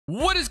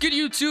What is good,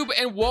 YouTube,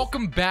 and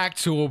welcome back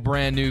to a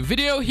brand new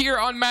video here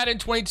on Madden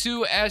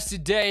 22, as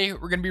today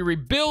we're going to be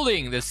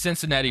rebuilding the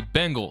Cincinnati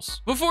Bengals.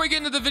 Before we get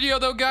into the video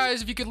though,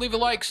 guys, if you could leave a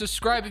like,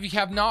 subscribe if you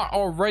have not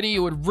already, it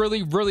would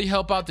really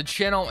help out the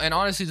channel. And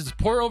honestly, the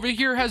support over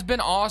here has been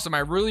awesome. I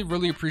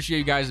really appreciate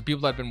you guys, the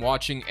people that have been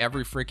watching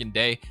every freaking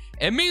day.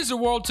 It means the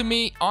world to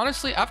me.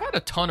 Honestly, I've had a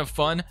ton of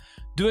fun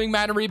doing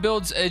Madden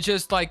rebuilds. It's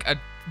just like a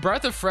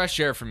breath of fresh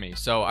air for me,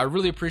 so I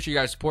really appreciate you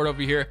guys' support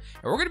over here,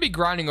 and we're going to be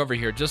grinding over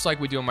here just like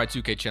we do on my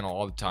 2K channel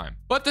all the time.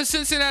 But the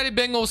Cincinnati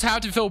Bengals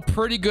have to feel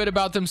pretty good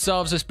about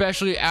themselves,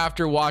 especially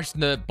after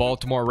watching the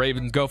Baltimore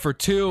Ravens go for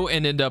 2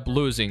 and end up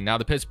losing. Now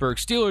the Pittsburgh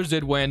Steelers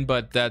did win,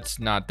 but that's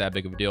not that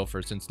big of a deal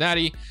for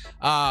Cincinnati.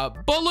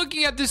 But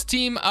looking at this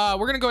team, we're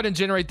going to go ahead and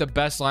generate the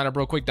best lineup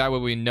real quick, that way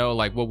we know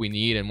like what we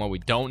need and what we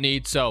don't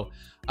need. So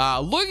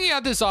looking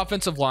at this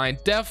offensive line,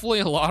 definitely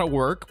a lot of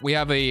work. We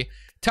have a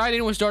tight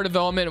end with star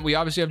development. We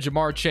obviously have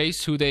Jamar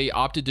Chase, who they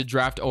opted to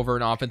draft over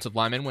an offensive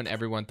lineman when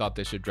everyone thought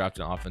they should draft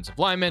an offensive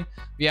lineman.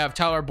 We have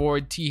Tyler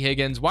Boyd, T.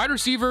 Higgins. Wide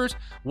receivers,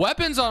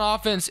 weapons on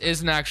offense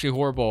isn't actually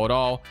horrible at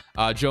all.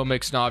 Joe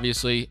Mixon,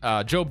 obviously.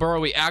 Joe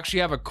Burrow, we actually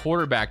have a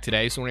quarterback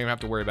today, so we don't even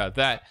have to worry about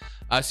that.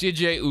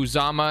 CJ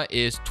Uzama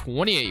is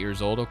 28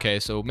 years old. Okay,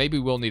 so maybe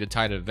we'll need a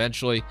tight end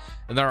eventually.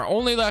 And then our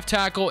only left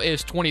tackle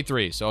is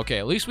 23. So, okay,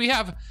 at least we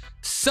have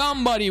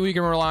somebody we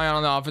can rely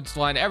on the offensive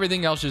line.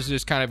 Everything else is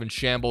just kind of in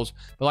shambles.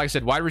 But like I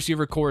said, wide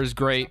receiver core is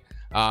great.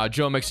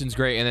 Joe Mixon's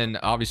great. And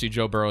then obviously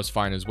Joe Burrow is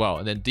fine as well.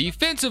 And then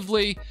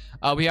defensively,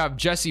 we have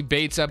Jesse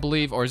Bates, I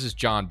believe. Or is this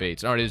John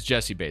Bates? No, it is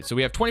Jesse Bates. So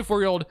we have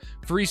 24-year-old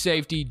free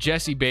safety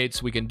Jesse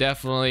Bates. We can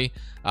definitely...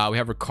 we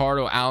have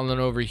Ricardo Allen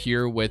over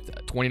here with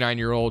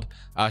 29-year-old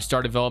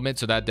star development.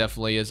 So that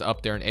definitely is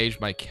up there in age.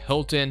 Mike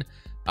Hilton,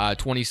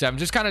 27.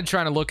 Just kind of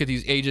trying to look at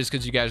these ages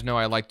because you guys know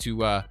I like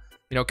to,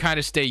 you know, kind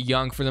of stay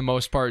young for the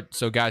most part.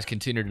 So guys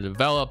continue to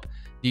develop.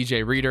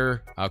 DJ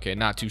Reader, okay,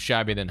 not too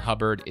shabby. Then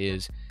Hubbard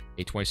is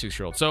a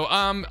 26-year-old. So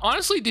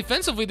honestly,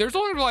 defensively, there's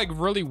only like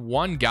really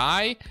one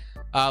guy.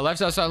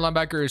 Left outside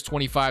linebacker is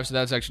 25, so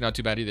that's actually not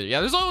too bad either. Yeah,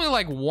 there's only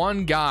like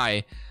one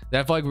guy that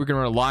I feel like we're going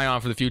to rely on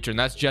for the future, and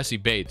that's Jesse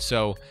Bates.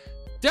 So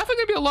definitely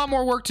going to be a lot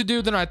more work to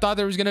do than I thought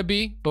there was going to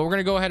be, but we're going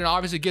to go ahead and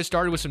obviously get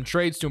started with some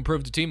trades to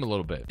improve the team a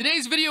little bit.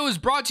 Today's video is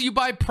brought to you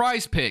by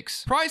Prize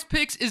Picks. Prize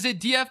Picks is a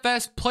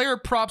DFS player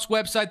props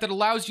website that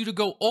allows you to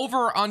go over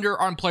or under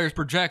on players'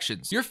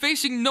 projections. You're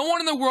facing no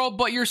one in the world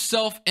but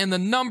yourself and the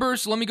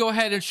numbers. So let me go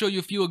ahead and show you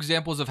a few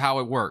examples of how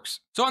it works.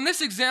 So on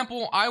this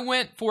example, I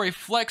went for a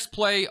flex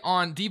play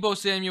on Deebo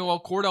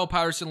Samuel, Cordell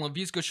Patterson,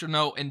 Laviska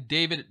Shenault, and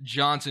David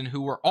Johnson,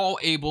 who were all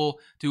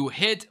able to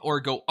hit or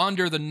go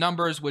under the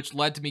numbers, which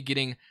led to me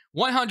getting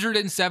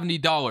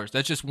 $170.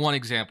 That's just one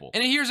example.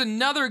 And here's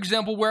another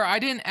example where I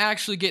didn't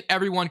actually get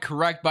everyone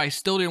correct, but I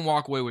still didn't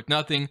walk away with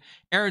nothing.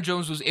 Aaron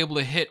Jones was able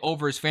to hit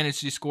over his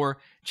fantasy score.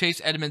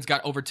 Chase Edmonds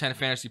got over 10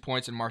 fantasy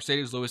points, and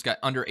Mercedes Lewis got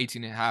under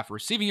 18.5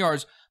 receiving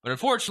yards. But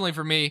unfortunately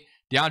for me,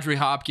 DeAndre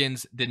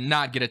Hopkins did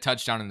not get a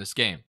touchdown in this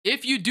game.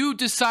 If you do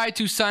decide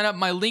to sign up,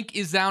 my link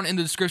is down in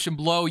the description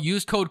below.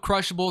 Use code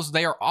Crushables.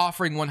 They are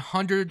offering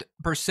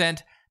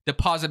 100%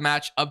 deposit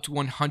match up to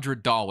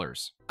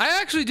 $100.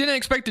 I actually didn't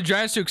expect the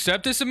Giants to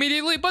accept this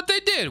immediately, but they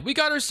did. We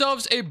got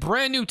ourselves a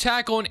brand new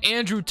tackle in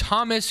Andrew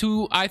Thomas,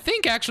 who I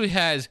think actually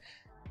has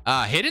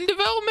hidden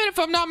development, if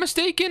I'm not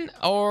mistaken.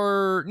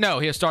 Or no,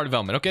 he has star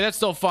development. Okay, that's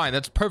still fine.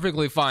 That's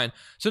perfectly fine.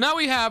 So now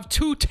we have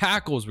 2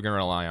 tackles we're going to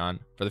rely on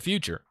for the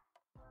future.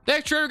 The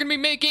next trade we're going to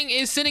be making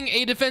is sending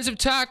a defensive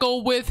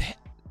tackle with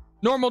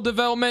normal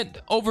development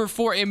over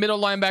for a middle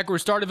linebacker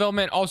with star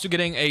development, also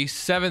getting a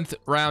 7th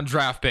round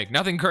draft pick.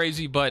 Nothing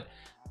crazy, but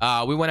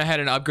we went ahead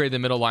and upgraded the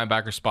middle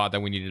linebacker spot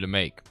that we needed to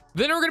make.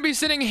 Then we're going to be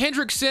sending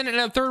Hendrickson and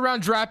a 3rd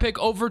round draft pick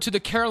over to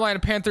the Carolina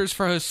Panthers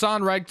for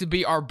Hassan Reddick to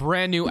be our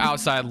brand new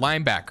outside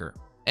linebacker.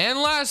 And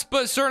last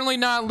but certainly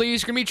not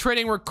least, we're going to be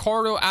trading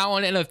Ricardo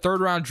Allen and a 3rd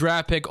round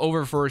draft pick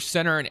over for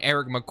center and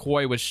Eric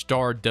McCoy with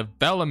star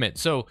development.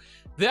 So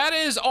that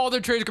is all the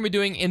trades we're going to be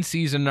doing in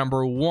season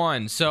number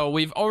 1. So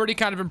we've already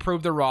kind of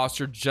improved the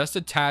roster just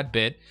a tad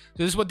bit.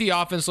 So this is what the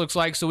offense looks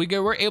like. So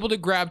we're able to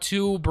grab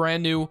 2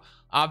 brand new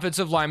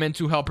offensive linemen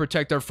to help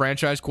protect our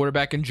franchise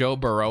quarterback and Joe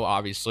Burrow,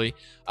 obviously.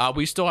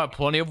 We still have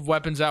plenty of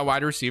weapons at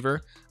wide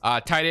receiver.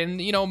 Tight end,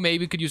 you know,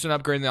 maybe could use an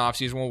upgrade in the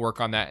offseason. We'll work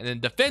on that. And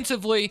then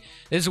defensively,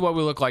 this is what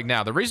we look like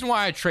now. The reason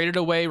why I traded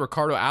away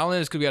Ricardo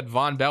Allen is because we had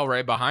Von Bell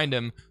right behind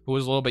him, who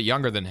was a little bit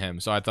younger than him.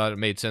 So I thought it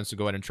made sense to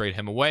go ahead and trade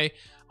him away.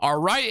 Our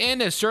right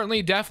end is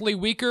certainly definitely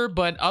weaker,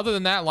 but other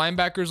than that,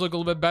 linebackers look a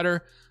little bit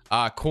better.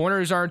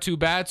 Corners aren't too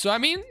bad. So, I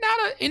mean,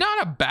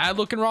 not a bad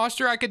looking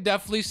roster. I could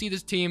definitely see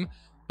this team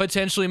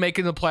potentially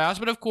making the playoffs,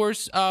 but of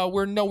course,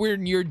 we're nowhere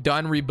near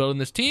done rebuilding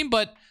this team,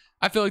 but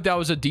I feel like that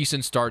was a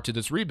decent start to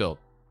this rebuild.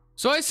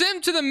 So I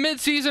sent to the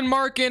midseason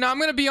mark, and I'm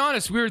going to be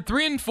honest, we were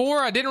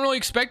 3-4. I didn't really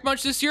expect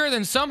much this year,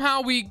 then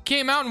somehow we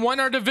came out and won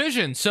our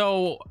division.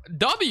 So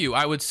W,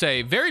 I would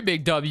say, very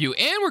big W,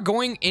 and we're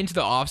going into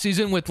the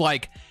offseason with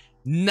like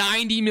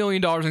 $90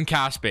 million in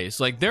cap space.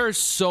 Like, there is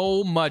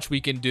so much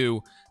we can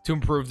do to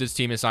improve this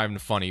team. It's not even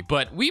funny.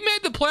 But we made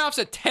the playoffs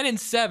at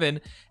 10-7,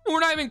 and we're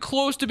not even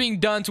close to being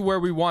done to where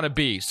we want to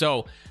be.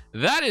 So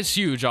that is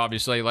huge,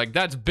 obviously. Like,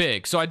 that's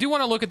big. So I do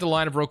want to look at the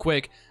lineup real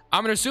quick.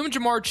 I'm going to assume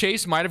Jamar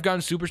Chase might have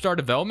gotten superstar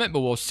development,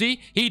 but we'll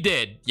see. He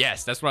did.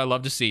 Yes, that's what I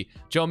love to see.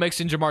 Joe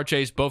Mixon, Jamar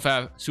Chase both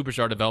have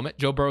superstar development.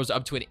 Joe Burrow's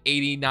up to an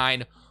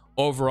 89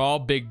 overall.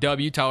 Big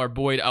W. Tyler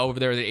Boyd over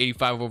there at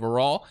 85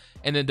 overall.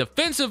 And then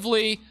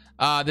defensively,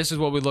 this is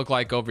what we look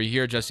like over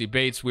here. Jesse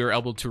Bates, we were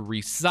able to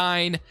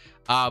re-sign.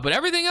 But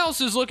everything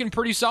else is looking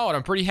pretty solid.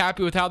 I'm pretty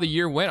happy with how the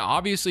year went.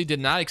 Obviously, did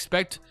not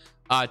expect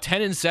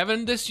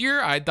 10-7 this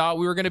year. I thought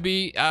we were going to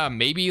be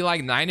maybe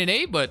like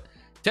 9-8, but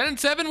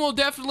 10-7 will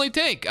definitely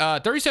take.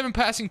 37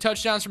 passing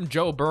touchdowns from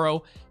Joe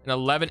Burrow and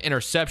 11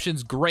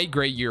 interceptions.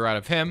 Great year out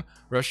of him.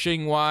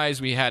 Rushing wise,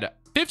 we had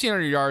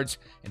 1,500 yards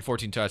and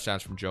 14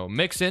 touchdowns from Joe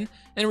Mixon.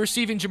 And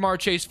receiving, Jamar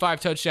Chase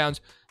 5 touchdowns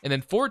and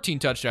then 14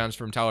 touchdowns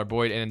from Tyler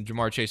Boyd. And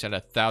Jamar Chase had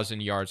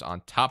 1,000 yards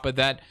on top of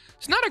that.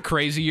 It's not a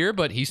crazy year,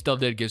 but he still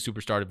did get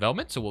superstar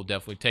development, so we'll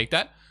definitely take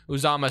that.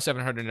 Uzama,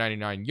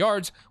 799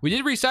 yards. We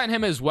did re-sign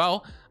him as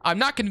well. I'm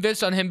not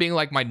convinced on him being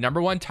like my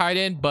 #1 tight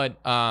end,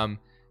 but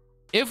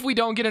if we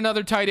don't get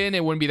another tight end,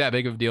 it wouldn't be that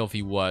big of a deal if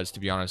he was, to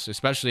be honest,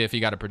 especially if he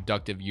got a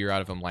productive year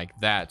out of him like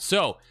that.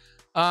 So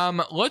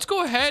let's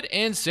go ahead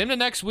and sim to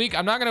next week.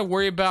 I'm not going to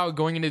worry about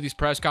going into these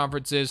press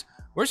conferences.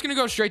 We're just going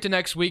to go straight to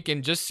next week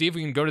and just see if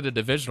we can go to the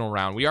divisional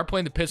round. We are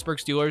playing the Pittsburgh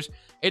Steelers,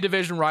 a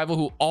division rival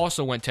who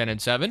also went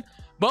 10-7.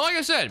 But like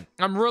I said,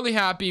 I'm really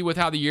happy with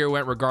how the year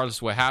went regardless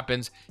of what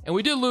happens. And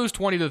we did lose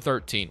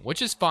 20-13,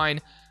 which is fine.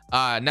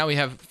 Now we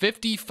have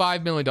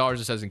 $55 million,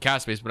 it says in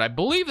cap space, but I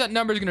believe that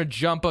number is going to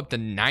jump up to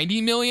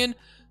 90 million.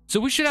 So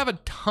we should have a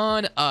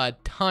ton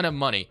of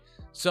money.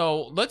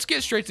 So let's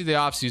get straight to the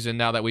offseason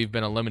now that we've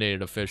been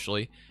eliminated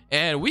officially.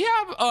 And we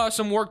have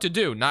some work to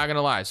do, not going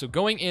to lie. So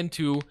going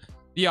into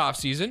the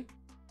offseason,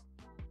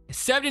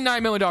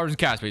 $79 million in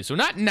cap space. So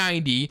not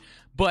 90,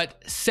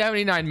 but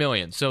 79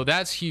 million. So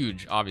that's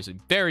huge, obviously.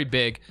 Very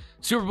big.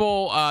 Super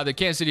Bowl, the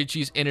Kansas City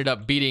Chiefs ended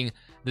up beating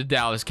the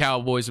Dallas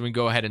Cowboys. And we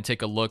go ahead and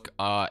take a look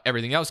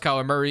everything else.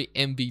 Kyler Murray,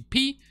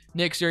 MVP.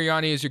 Nick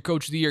Sirianni is your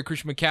coach of the year.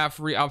 Christian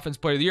McCaffrey, offense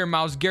player of the year.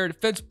 Myles Garrett,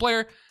 defense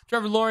player.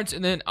 Trevor Lawrence,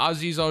 and then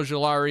Azeez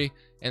Ojulari.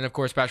 And of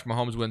course, Patrick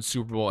Mahomes wins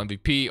Super Bowl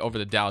MVP over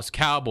the Dallas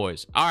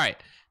Cowboys. All right.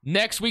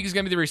 Next week is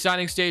going to be the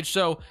re-signing stage.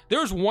 So there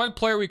was one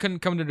player we couldn't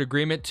come to an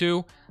agreement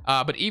to.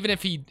 But even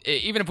if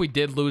we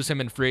did lose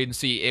him in free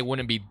agency, it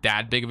wouldn't be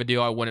that big of a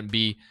deal. I wouldn't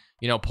be,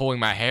 pulling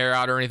my hair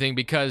out or anything,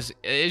 because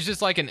it's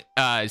just like an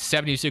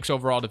 76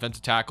 overall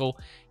defensive tackle.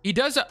 He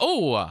does.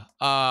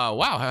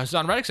 Wow.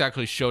 Hassan Reddick's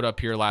actually showed up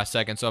here last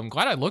second. So I'm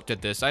glad I looked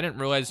at this. I didn't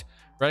realize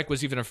Reddick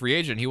was even a free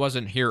agent. He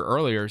wasn't here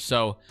earlier.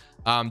 So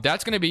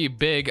that's going to be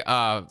big,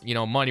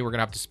 money we're going to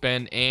have to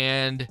spend.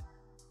 And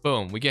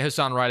boom, we get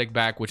Hassan Reddick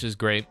back, which is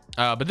great.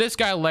 But this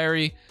guy,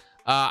 Larry,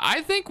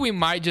 I think we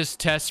might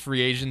just test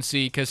free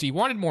agency because he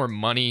wanted more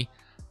money.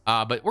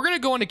 But we're going to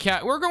go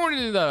into we're going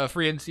into the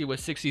free agency with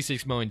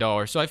 $66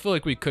 million. So I feel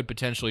like we could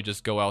potentially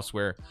just go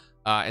elsewhere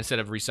instead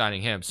of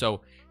re-signing him.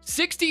 So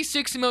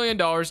 $66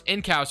 million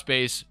in cap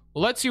space.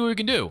 Well, let's see what we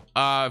can do.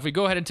 If we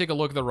go ahead and take a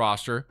look at the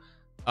roster,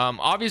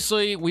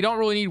 obviously we don't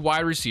really need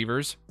wide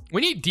receivers.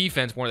 We need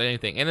defense more than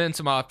anything, and then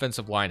some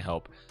offensive line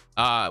help.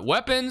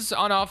 Weapons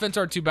on offense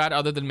aren't too bad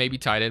other than maybe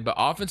tight end, but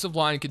offensive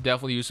line could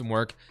definitely use some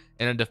work.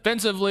 And then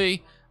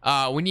defensively,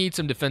 we need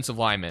some defensive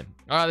linemen.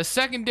 The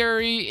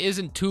secondary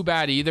isn't too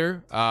bad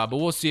either, but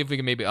we'll see if we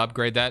can maybe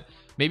upgrade that.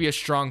 Maybe a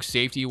strong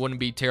safety wouldn't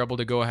be terrible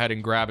to go ahead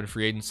and grab in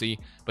free agency,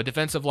 but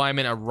defensive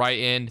lineman, a right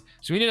end.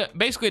 So we need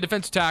basically a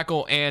defensive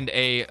tackle and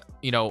a,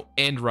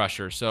 end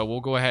rusher. So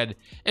we'll go ahead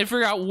and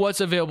figure out what's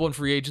available in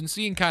free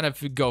agency and kind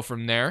of go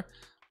from there.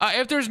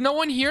 If there's no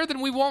one here,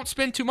 then we won't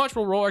spend too much.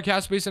 We'll roll our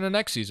cap space into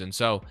next season.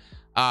 So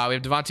we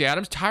have Devontae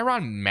Adams,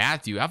 Tyrann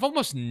Mathieu. I've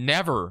almost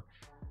never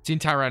seen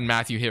Tyrann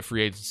Mathieu hit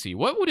free agency.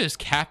 What would his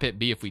cap hit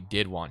be if we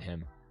did want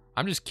him?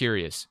 I'm just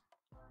curious.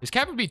 His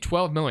cap would be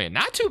 12 million.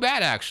 Not too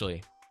bad,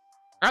 actually.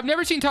 I've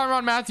never seen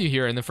Tyrann Mathieu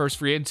here in the first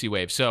free agency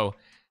wave. So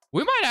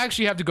we might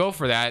actually have to go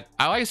for that.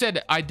 Like I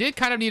said, I did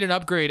kind of need an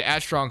upgrade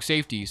at strong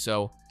safety.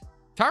 So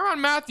Tyrann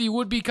Mathieu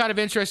would be kind of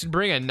interested in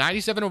bringing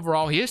 97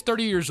 overall. He is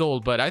 30 years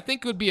old, but I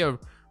think it would be a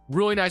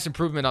really nice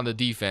improvement on the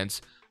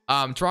defense.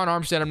 Teron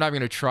Armstead, I'm not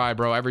going to try,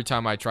 bro. Every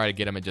time I try to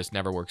get him, it just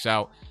never works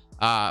out.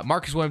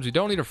 Marcus Williams, we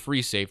don't need a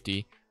free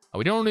safety.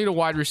 We don't need a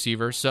wide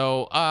receiver.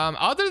 So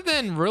other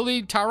than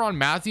really Tyrann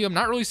Mathieu, I'm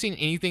not really seeing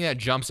anything that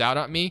jumps out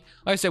at me.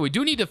 Like I said, we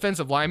do need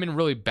defensive linemen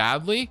really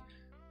badly,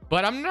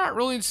 but I'm not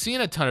really seeing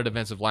a ton of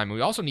defensive linemen.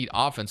 We also need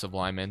offensive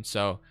linemen.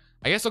 So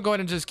I guess I'll go ahead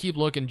and just keep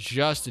looking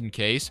just in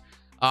case.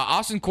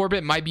 Austin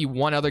Corbett might be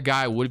one other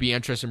guy I would be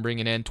interested in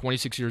bringing in.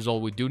 26 years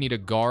old. We do need a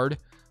guard.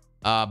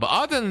 But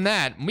other than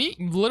that, we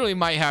literally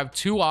might have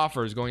 2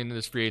 offers going into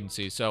this free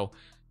agency. So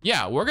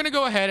yeah, we're going to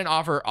go ahead and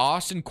offer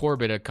Austin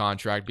Corbett a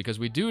contract because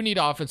we do need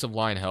offensive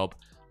line help.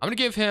 I'm going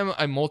to give him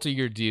a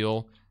multi-year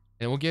deal,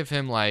 and we'll give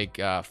him like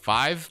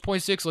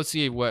 5.6. Let's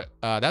see what,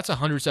 that's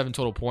 107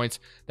 total points.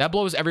 That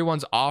blows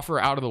everyone's offer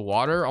out of the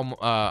water,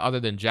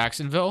 other than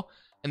Jacksonville.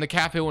 and the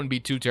cap hit wouldn't be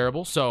too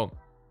terrible. So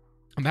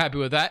I'm happy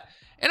with that.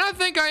 And I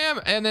think I am.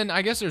 And then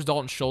I guess there's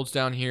Dalton Schultz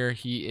down here.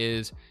 He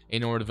is a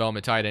Nora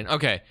development tight end.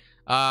 Okay.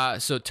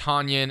 So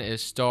Tanyan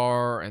is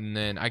star. And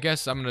then I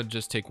guess I'm going to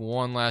just take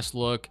one last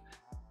look.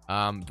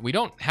 We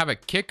don't have a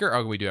kicker.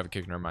 Oh, we do have a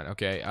kicker. Never mind.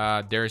 Okay.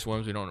 Darius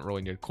Williams, we don't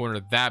really need a corner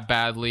that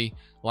badly.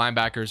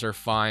 Linebackers are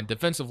fine.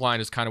 Defensive line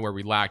is kind of where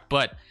we lack.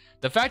 But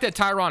the fact that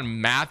Tyrann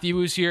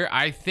Mathieu is here,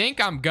 I think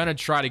I'm going to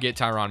try to get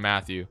Tyrann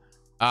Mathieu.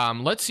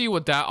 Let's see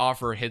what that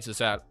offer hits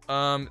us at.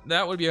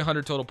 That would be a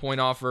 100 total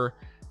point offer.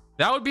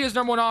 That would be his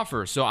 #1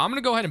 offer. So I'm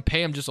going to go ahead and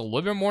pay him just a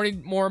little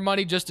bit more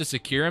money just to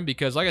secure him.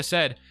 Because like I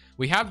said,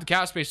 we have the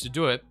cap space to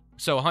do it.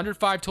 So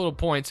 105 total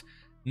points.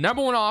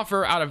 #1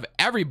 offer out of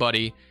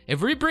everybody.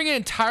 If we bring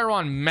in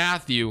Tyrann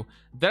Mathieu,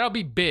 that'll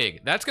be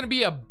big. That's going to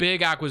be a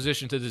big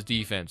acquisition to this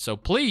defense. So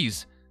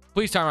please,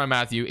 Tyrann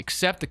Mathieu,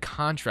 accept the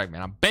contract,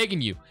 man. I'm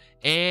begging you.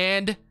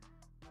 And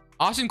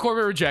Austin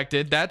Corbett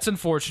rejected. That's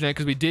unfortunate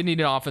because we did need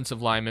an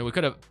offensive lineman. We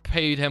could have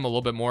paid him a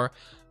little bit more.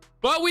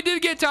 But we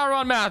did get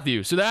Tyrann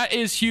Mathieu. So that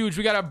is huge.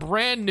 We got a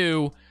brand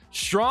new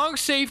strong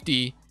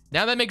safety.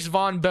 Now that makes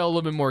Von Bell a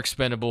little bit more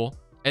expendable.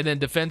 And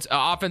then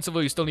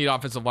offensively, we still need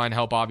offensive line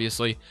help,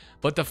 obviously.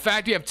 But the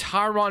fact we have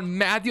Tyrann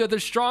Mathieu at the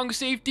strong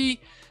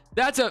safety,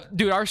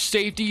 dude, our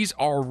safeties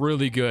are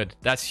really good.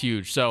 That's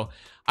huge. So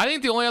I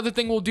think the only other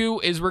thing we'll do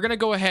is we're going to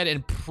go ahead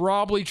and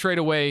probably trade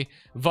away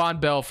Von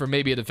Bell for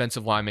maybe a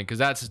defensive lineman, because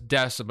that's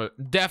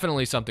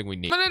definitely something we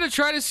need. I'm going to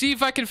try to see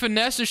if I can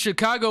finesse the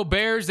Chicago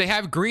Bears. They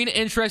have green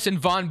interest in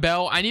Von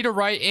Bell. I need a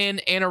right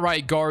end and a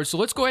right guard. So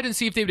let's go ahead and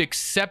see if they would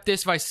accept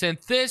this if I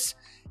sent this.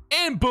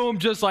 And boom,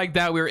 just like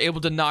that, we were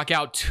able to knock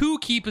out 2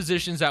 key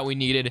positions that we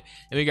needed.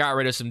 And we got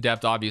rid of some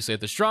depth, obviously,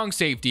 at the strong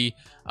safety.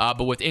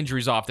 But with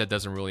injuries off, that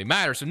doesn't really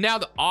matter. So now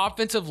the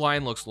offensive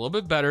line looks a little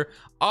bit better.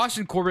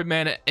 Austin Corbett,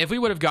 man, if we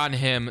would have gotten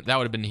him, that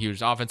would have been huge.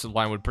 The offensive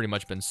line would have pretty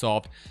much been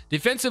solved.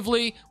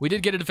 Defensively, we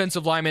did get a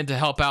defensive lineman to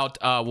help out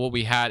what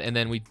we had. And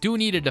then we do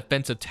need a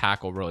defensive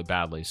tackle really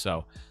badly.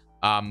 So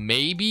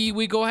maybe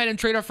we go ahead and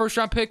trade our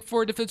first-round pick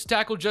for a defensive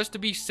tackle just to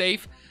be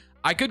safe.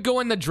 I could go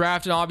in the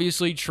draft and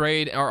obviously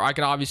trade, or I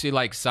could obviously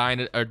like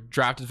sign a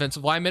draft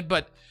defensive lineman,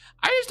 but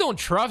I just don't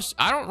trust.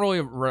 I don't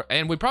really,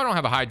 and we probably don't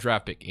have a high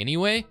draft pick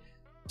anyway.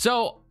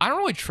 So I don't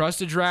really trust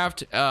the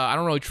draft. I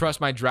don't really trust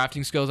my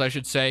drafting skills, I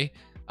should say.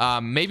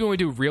 Maybe when we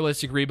do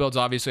realistic rebuilds,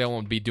 obviously I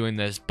won't be doing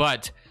this,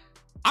 but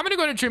I'm going to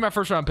go ahead and trade my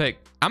first round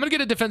pick. I'm going to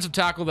get a defensive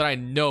tackle that I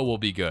know will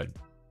be good.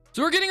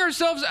 So we're getting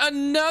ourselves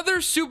another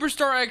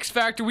superstar X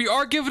Factor. We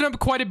are giving up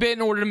quite a bit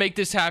in order to make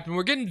this happen.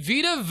 We're getting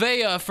Vita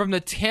Vea from the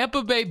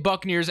Tampa Bay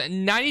Buccaneers at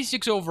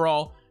 96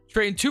 overall,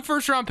 trading 2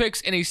 first-round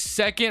picks and a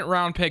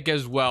second-round pick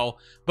as well.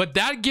 But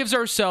that gives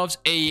ourselves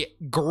a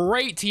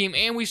great team,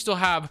 and we still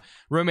have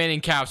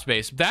remaining cap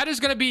space. That is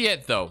going to be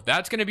it, though.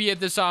 That's going to be it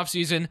this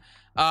offseason.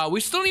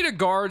 We still need a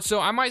guard, so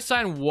I might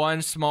sign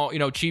one small,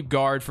 cheap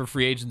guard for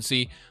free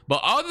agency.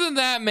 But other than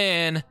that,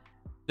 man,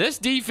 this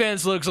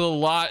defense looks a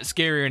lot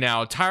scarier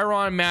now.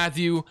 Tyrann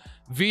Mathieu,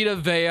 Vita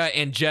Vea,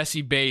 and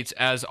Jesse Bates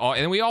as all.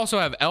 And we also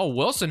have L.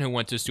 Wilson, who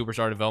went to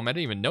superstar development.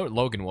 I didn't even know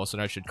Logan Wilson,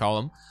 I should call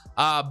him.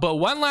 But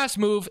one last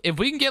move. If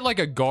we can get like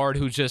a guard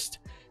who's just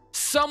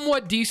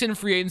somewhat decent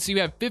free agency, we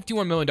have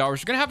 $51 million. We're going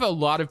to have a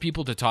lot of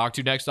people to talk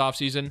to next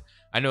offseason.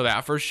 I know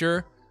that for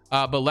sure.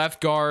 But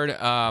left guard,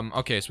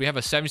 okay, so we have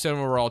a 77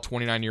 overall,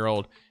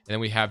 29-year-old. And then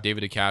we have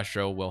David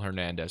DeCastro, Will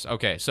Hernandez.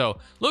 Okay, so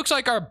looks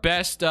like our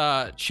best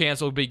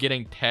chance will be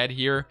getting Ted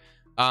here.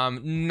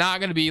 Not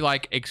going to be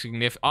like a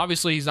significant.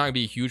 Obviously, he's not going to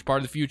be a huge part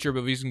of the future, but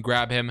if we can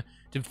grab him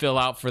to fill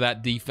out for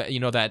that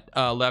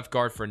left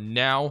guard for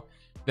now,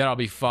 that'll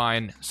be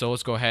fine. So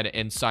let's go ahead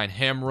and sign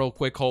him real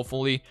quick,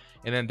 hopefully,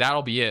 and then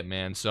that'll be it,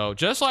 man. So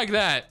just like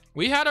that,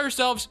 we had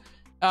ourselves,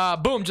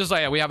 boom, just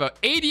like that. We have an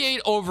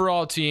 88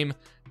 overall team.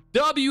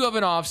 W of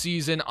an off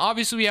season.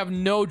 Obviously, we have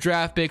no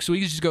draft picks, so we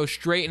can just go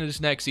straight into this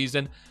next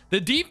season.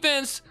 The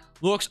defense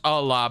looks a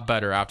lot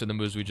better after the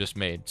moves we just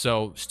made.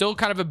 So still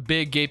kind of a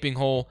big gaping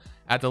hole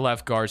at the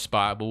left guard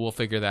spot, but we'll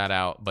figure that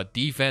out. But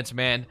defense,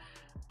 man,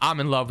 I'm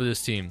in love with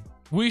this team.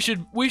 We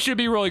should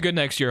be really good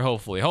next year,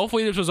 hopefully.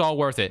 Hopefully this was all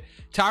worth it.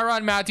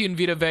 Tyrann Mathieu and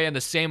Vita Vea in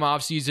the same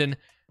offseason.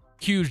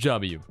 Huge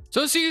W.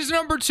 So season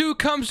number 2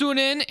 comes to an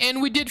end,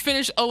 and we did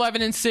finish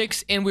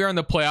 11-6, and we are in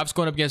the playoffs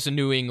going up against the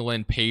New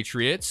England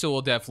Patriots. So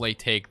we'll definitely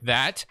take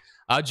that.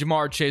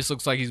 Jamar Chase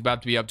looks like he's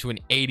about to be up to an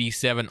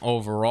 87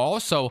 overall.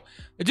 So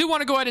I do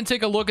want to go ahead and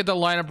take a look at the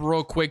lineup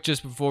real quick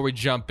just before we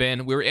jump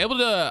in. We were able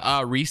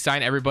to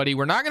re-sign everybody.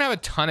 We're not going to have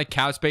a ton of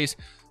cap space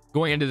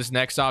going into this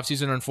next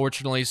offseason,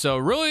 unfortunately. So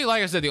really,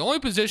 like I said, the only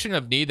position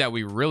of need that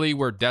we really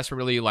were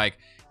desperately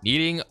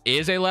needing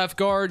is a left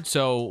guard.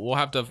 So we'll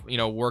have to,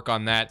 work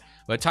on that.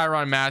 But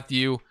Tyrann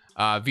Mathieu,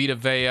 Vita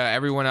Vea,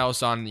 everyone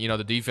else on,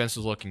 the defense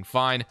is looking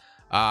fine.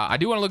 I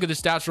do want to look at the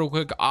stats real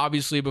quick,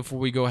 obviously, before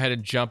we go ahead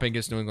and jump in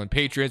against New England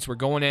Patriots. We're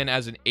going in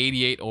as an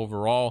 88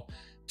 overall.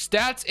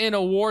 Stats and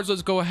awards,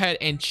 let's go ahead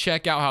and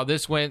check out how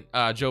this went.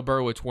 Joe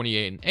Burrow with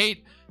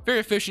 28-8. Very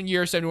efficient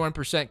year,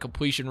 71%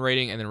 completion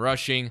rating, and then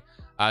rushing.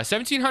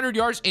 1,700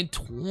 yards and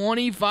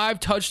 25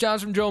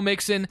 touchdowns from Joe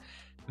Mixon.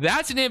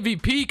 that's an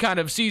MVP kind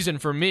of season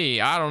for me.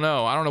 I don't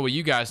know what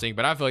you guys think,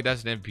 but I feel like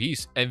that's an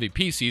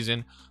MVP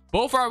season.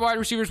 Both our wide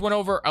receivers went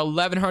over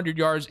 1,100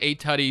 yards, 8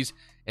 tutties,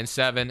 and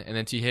 7. And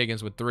then T.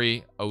 Higgins with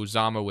 3,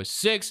 Uzama with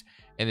 6.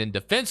 And then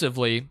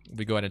defensively,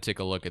 we go ahead and take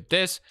a look at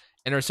this.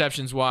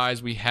 Interceptions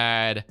wise, we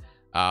had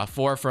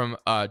 4 from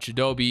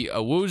Chidobe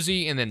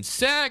Awuzie, and then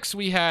sacks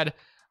we had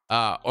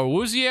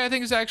Awuzie, I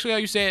think is actually how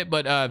you say it,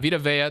 but Vita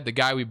Vea, the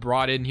guy we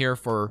brought in here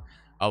for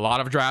a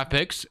lot of draft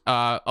picks,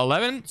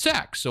 11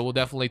 sacks. So we'll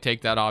definitely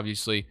take that,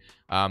 obviously.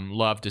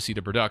 Love to see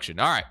the production.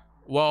 All right,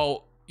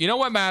 well, you know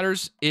what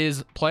matters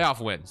is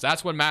playoff wins.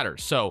 That's what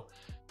matters. So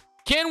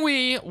can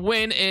we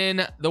win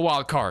in the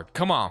wild card?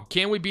 Come on,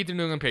 can we beat the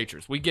New England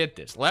Patriots? We get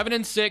this.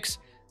 11-6,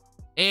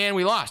 and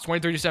we lost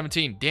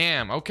 23-17.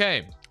 Damn.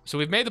 Okay, so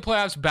we've made the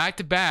playoffs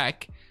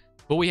back-to-back,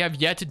 but we have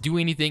yet to do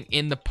anything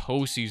in the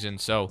postseason.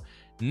 So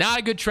not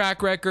a good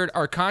track record.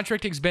 Our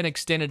contract has been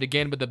extended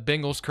again, but the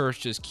Bengals curse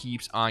just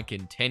keeps on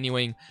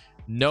continuing.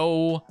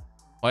 No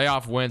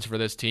playoff wins for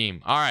this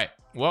team. All right,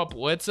 well,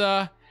 let's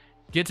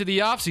get to the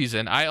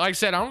offseason. Like I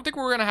said, I don't think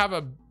we're going to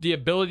have the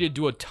ability to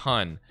do a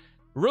ton.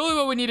 Really,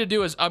 what we need to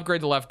do is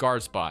upgrade the left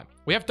guard spot.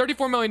 We have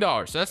 $34 million,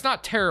 so that's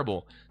not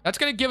terrible. That's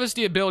going to give us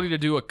the ability to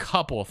do a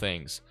couple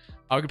things.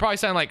 We could probably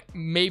sign like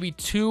maybe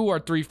 2 or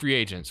 3 free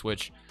agents,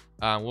 which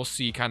we'll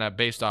see kind of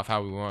based off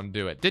how we want to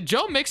do it. Did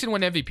Joe Mixon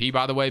win MVP,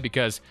 by the way?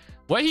 Because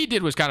what he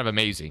did was kind of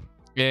amazing.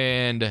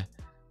 And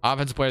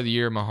Offensive Player of the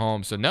Year,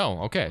 Mahomes. So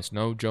no, okay, so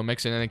no Joe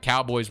Mixon. And the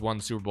Cowboys won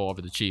the Super Bowl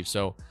over the Chiefs.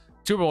 So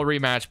Super Bowl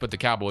rematch, but the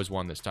Cowboys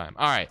won this time.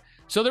 All right.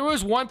 So there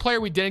was one player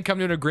we didn't come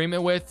to an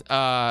agreement with,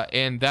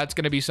 and that's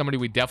going to be somebody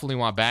we definitely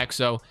want back.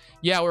 So,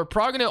 yeah, we're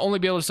probably going to only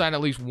be able to sign at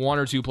least 1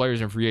 or 2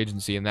 players in free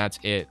agency, and that's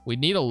it. We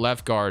need a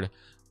left guard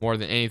more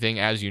than anything,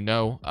 as you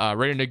know.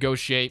 Ready to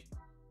negotiate.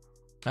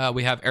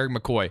 We have Eric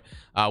McCoy,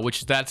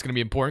 which that's going to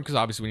be important because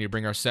obviously we need to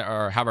bring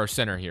have our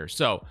center here.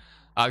 So,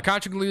 the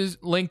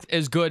contract length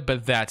is good,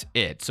 but that's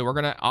it. So, we're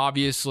going to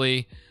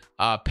obviously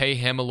pay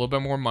him a little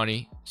bit more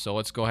money. So,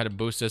 let's go ahead and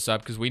boost this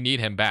up because we need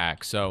him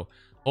back. So,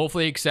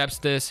 hopefully he accepts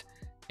this.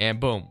 And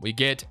boom, we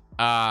get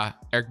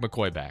Eric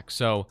McCoy back.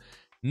 So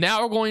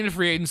now we're going into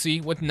free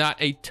agency with not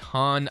a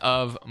ton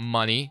of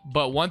money.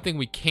 But one thing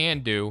we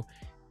can do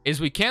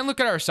is we can look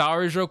at our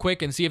salaries real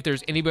quick and see if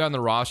there's anybody on the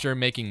roster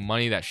making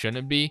money that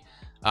shouldn't be.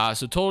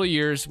 So total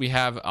years, we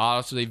have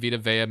obviously Vita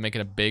Vea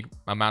making a big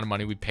amount of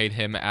money. We paid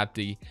him at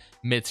the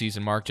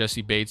midseason mark.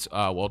 Jesse Bates,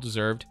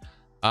 well-deserved.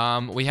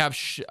 We have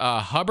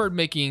Hubbard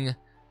making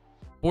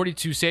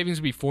 42. Savings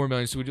would be $4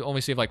 million, so we'd only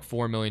save like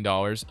 $4 million.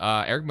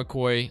 Eric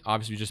McCoy,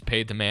 obviously, we just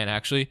paid the man,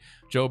 actually.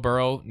 Joe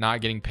Burrow,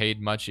 not getting paid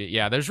much.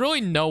 Yeah, there's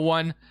really no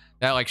one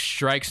that like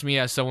strikes me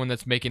as someone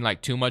that's making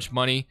like too much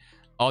money.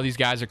 All these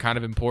guys are kind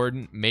of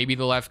important. Maybe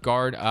the left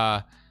guard.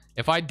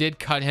 If I did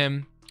cut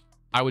him,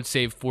 I would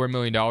save $4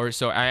 million.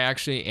 So I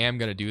actually am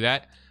going to do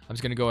that. I'm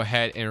just going to go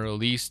ahead and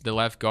release the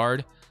left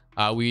guard.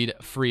 We'd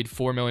freed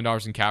 $4 million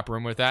in cap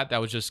room with that. That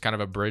was just kind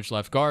of a bridge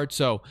left guard.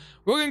 So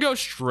we're going to go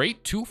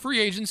straight to free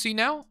agency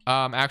now.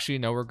 Actually,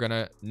 no, we're going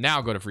to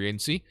now go to free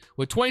agency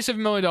with $27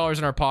 million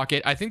in our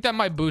pocket. I think that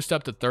might boost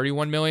up to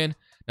 $31 million.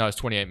 No,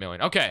 it's $28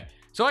 million. Okay.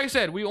 So like I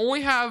said, we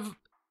only have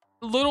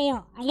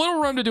little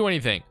room to do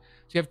anything.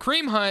 So you have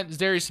Kareem Hunt,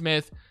 Darius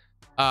Smith,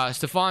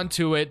 Stephon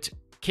Tuitt,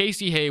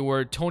 Casey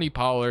Hayward, Tony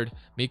Pollard,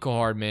 Mecole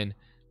Hardman.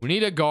 We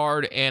need a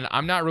guard, and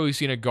I'm not really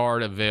seeing a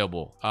guard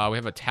available. We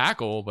have a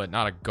tackle, but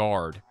not a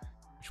guard.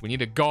 We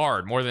need a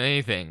guard more than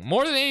anything.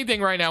 More than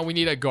anything right now, we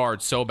need a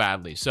guard so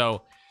badly.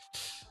 So,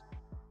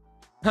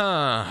 what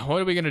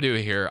are we going to do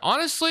here?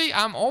 Honestly,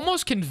 I'm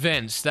almost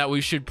convinced that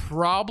we should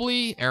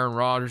probably Aaron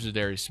Rodgers,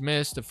 Darius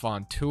Smith,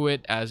 Stephon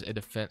Tuitt as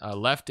a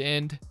left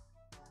end.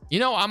 You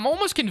know, I'm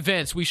almost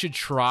convinced we should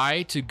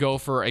try to go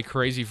for a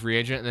crazy free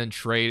agent and then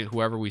trade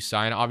whoever we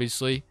sign,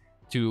 obviously,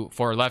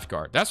 for a left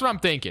guard. That's what I'm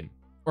thinking.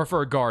 Or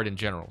for a guard in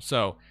general.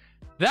 So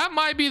that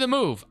might be the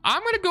move.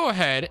 I'm going to go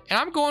ahead and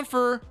I'm going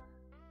for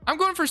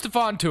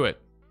Stephon Tuitt.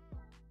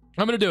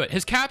 I'm going to do it.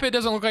 His cap hit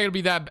doesn't look like it'll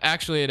be that.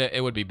 Actually,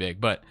 it would be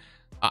big, but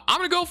I'm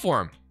going to go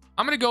for him.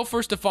 I'm going to go for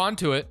Stephon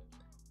Tuitt,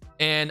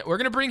 and we're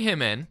going to bring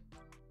him in.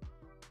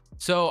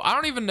 So I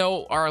don't even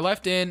know. Our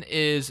left end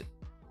is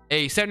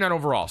a 79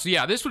 overall. So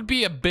yeah, this would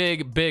be a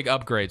big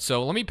upgrade.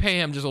 So let me pay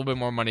him just a little bit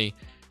more money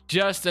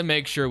just to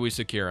make sure we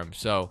secure him.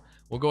 So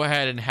we'll go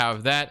ahead and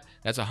have that.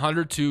 That's a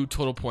 102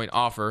 total point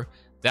offer.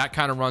 That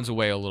kind of runs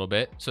away a little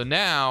bit. So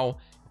now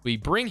if we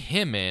bring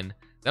him in,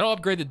 that'll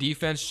upgrade the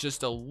defense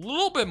just a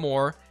little bit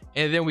more.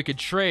 And then we could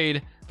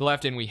trade the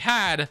left end we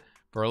had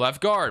for a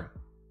left guard.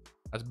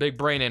 That's big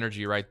brain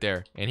energy right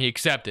there. And he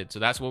accepted. So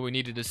that's what we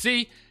needed to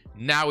see.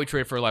 Now we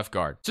trade for a left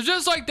guard. So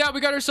just like that,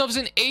 we got ourselves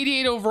an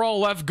 88 overall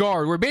left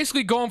guard. We're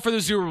basically going for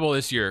the Super Bowl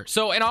this year.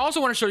 So, and I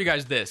also want to show you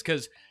guys this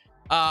because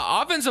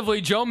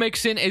offensively, Joe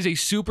Mixon is a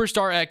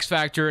superstar X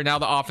factor. Now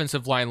the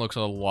offensive line looks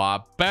a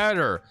lot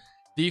better.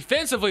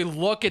 Defensively,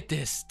 look at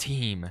this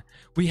team.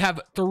 We have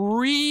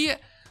 3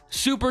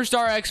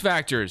 superstar X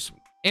factors,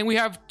 and we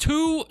have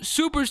 2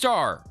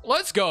 superstar.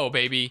 Let's go,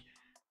 baby.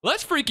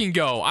 Let's freaking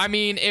go. I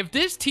mean, if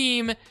this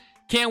team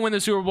Can win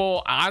the Super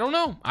Bowl? I don't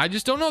know. I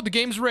just don't know. The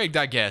game's rigged,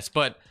 I guess.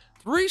 But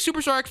 3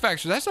 superstar X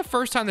Factors. That's the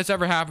first time that's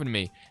ever happened to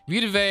me.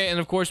 Vita Vea, and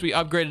of course we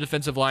upgraded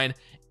defensive line.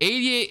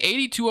 88,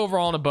 82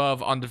 overall and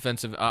above on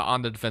defensive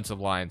on the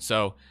defensive line.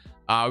 So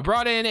we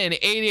brought in an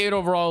 88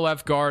 overall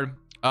left guard.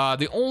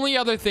 The only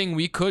other thing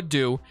we could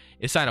do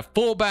is sign a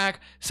fullback,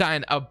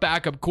 sign a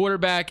backup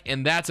quarterback,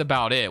 and that's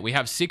about it. We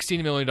have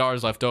 $16 million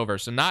left over,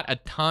 so not a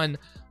ton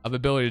of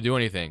ability to do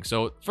anything.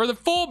 So for the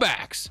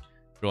fullbacks,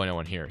 really no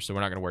one here, so we're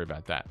not going to worry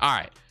about that. All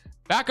right,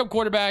 backup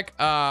quarterback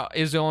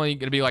is only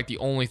going to be like the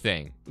only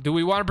thing. Do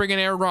we want to bring in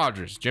Aaron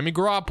Rodgers, Jimmy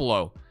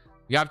Garoppolo?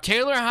 We have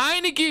Taylor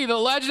Heineke, the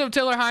legend of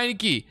Taylor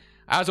Heineke.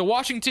 As a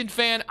Washington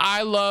fan,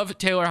 I love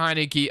Taylor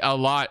Heineke a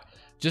lot.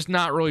 Just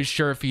not really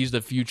sure if he's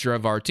the future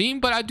of our team,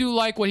 but I do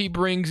like what he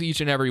brings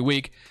each and every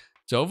week.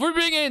 So if we're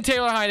bringing in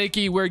Taylor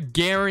Heineke, we're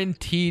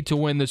guaranteed to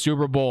win the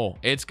Super Bowl.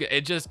 It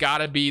just got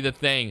to be the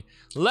thing.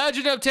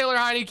 Legend of Taylor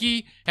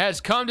Heineke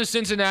has come to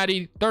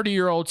Cincinnati,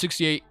 30-year-old,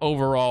 68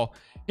 overall.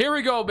 Here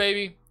we go,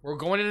 baby. We're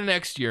going into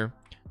next year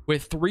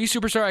with 3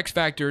 superstar X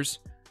Factors,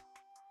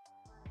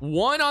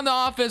 1 on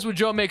the offense with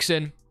Joe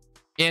Mixon,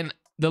 and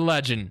the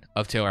legend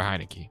of Taylor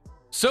Heineke.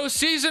 So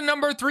season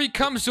number 3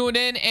 comes to an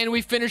end, and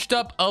we finished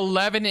up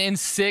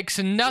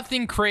 11-6.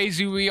 Nothing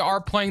crazy. We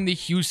are playing the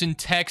Houston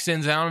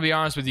Texans. And I'm gonna be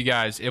honest with you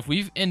guys, if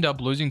we end up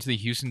losing to the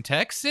Houston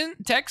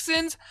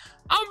Texans,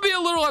 I'm gonna be a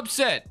little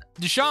upset.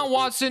 Deshaun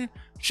Watson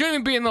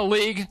shouldn't be in the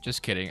league.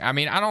 Just kidding. I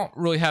mean, I don't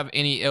really have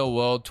any ill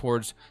will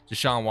towards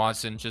Deshaun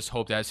Watson. Just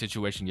hope that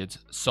situation gets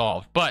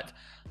solved. But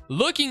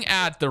looking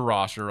at the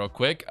roster real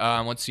quick,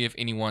 let's see if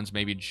anyone's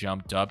maybe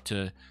jumped up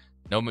to.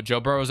 No, Joe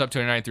Burrow's up to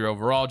a 93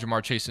 overall.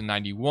 Jamar Chase in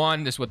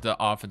 91. This is what the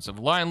offensive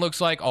line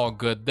looks like. All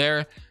good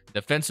there.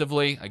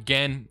 Defensively,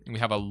 again, we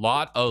have a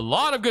lot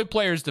of good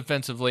players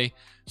defensively.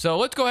 So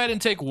let's go ahead and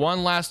take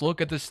one last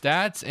look at the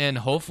stats. And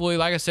hopefully,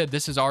 like I said,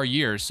 this is our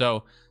year.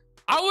 So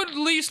I would at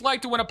least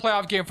like to win a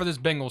playoff game for this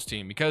Bengals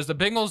team, because the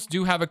Bengals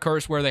do have a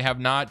curse where they have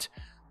not.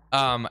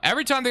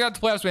 Every time they got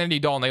to the playoffs with Andy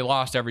Dalton, they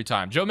lost every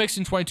time. Joe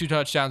Mixon, 22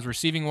 touchdowns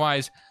receiving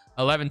wise,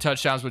 11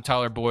 touchdowns with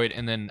Tyler Boyd,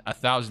 and then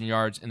 1,000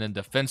 yards. And then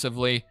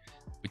defensively,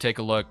 we take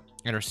a look.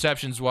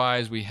 Interceptions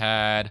wise, we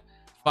had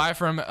 5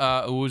 from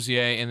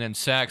Uzie, and then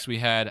sacks we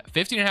had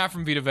 15.5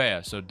 from Vita Vea,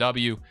 so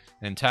W. And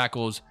then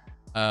tackles,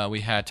 we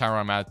had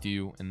Tyrann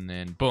Mathieu, and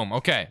then boom.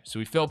 Okay, so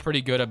we feel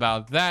pretty good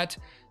about that.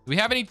 Do we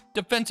have any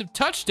defensive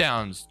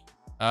touchdowns?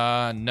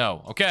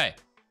 No. Okay,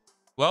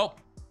 well,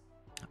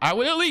 I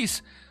would at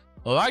least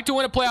like to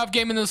win a playoff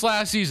game in this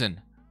last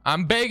season.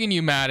 I'm begging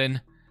you,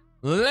 Madden.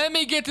 Let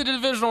me get to the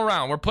divisional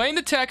round. We're playing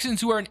the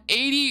Texans, who are an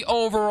 80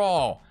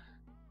 overall.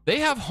 They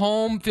have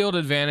home field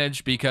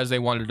advantage because they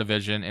won a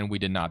division and we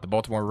did not. The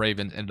Baltimore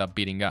Ravens ended up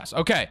beating us.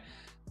 Okay,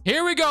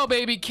 here we go,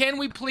 baby. Can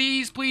we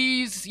please?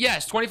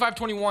 Yes,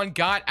 25-21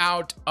 got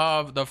out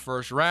of the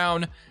first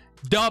round.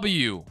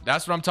 W,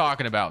 that's what I'm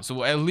talking about.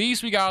 So at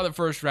least we got out of the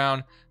first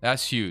round.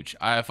 That's huge.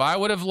 If I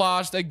would have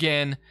lost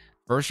again,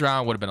 first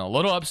round would have been a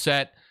little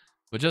upset.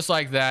 But just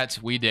like that,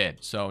 we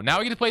did. So now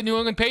we get to play New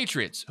England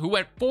Patriots, who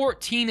went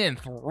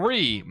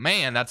 14-3.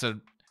 Man, that's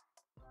a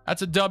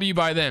W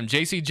by them.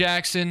 JC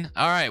Jackson.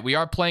 All right, we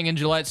are playing in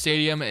Gillette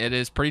Stadium. It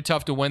is pretty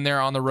tough to win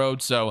there on the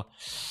road. So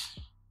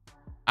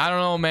I don't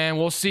know, man.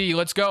 We'll see.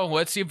 Let's go.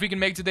 Let's see if we can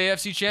make it to the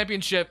AFC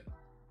Championship.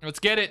 Let's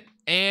get it.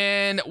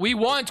 And we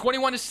won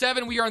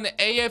 21-7. We are in the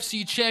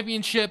AFC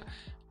Championship.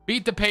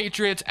 Beat the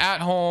Patriots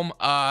at home.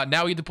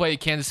 Now we get to play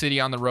Kansas City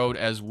on the road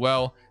as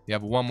well. We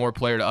have one more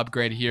player to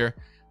upgrade here.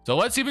 So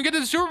let's see if we can get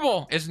to the Super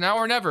Bowl. It's now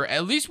or never.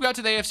 At least we got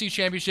to the AFC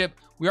Championship.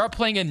 We are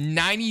playing a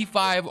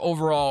 95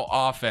 overall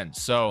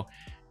offense. So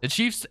the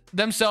Chiefs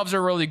themselves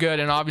are really good.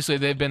 And obviously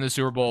they've been to the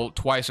Super Bowl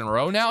twice in a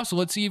row now. So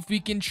let's see if we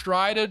can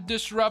try to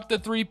disrupt the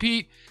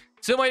three-peat.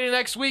 Simulating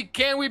next week.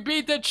 Can we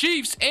beat the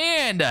Chiefs?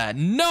 And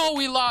no,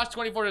 we lost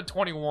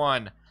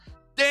 24-21.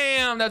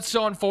 Damn, that's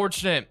so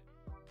unfortunate.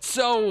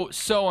 So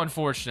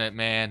unfortunate,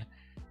 man.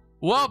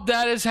 Well,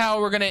 that is how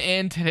we're going to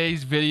end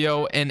today's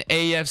video. An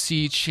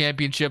AFC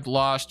Championship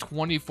loss,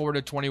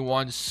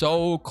 24-21.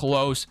 So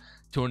close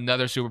to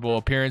another Super Bowl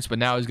appearance, but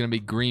now it's going to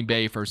be Green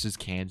Bay versus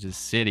Kansas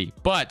City.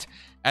 But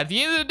at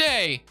the end of the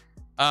day,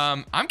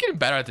 I'm getting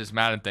better at this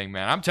Madden thing,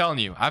 man. I'm telling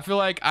you. I feel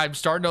like I'm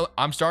starting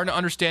to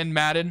understand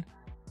Madden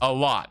a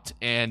lot,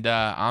 and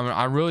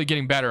I'm really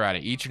getting better at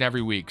it each and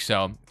every week.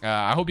 So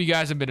I hope you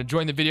guys have been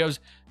enjoying the videos.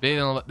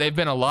 They've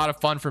been a lot of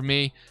fun for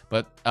me.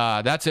 But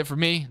that's it for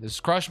me. This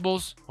is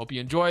Crushables. Hope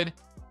you enjoyed.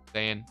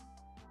 Saying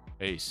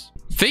peace.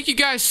 Thank you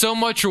guys so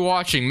much for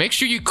watching. Make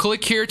sure you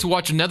click here to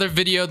watch another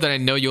video that I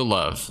know you'll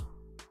love.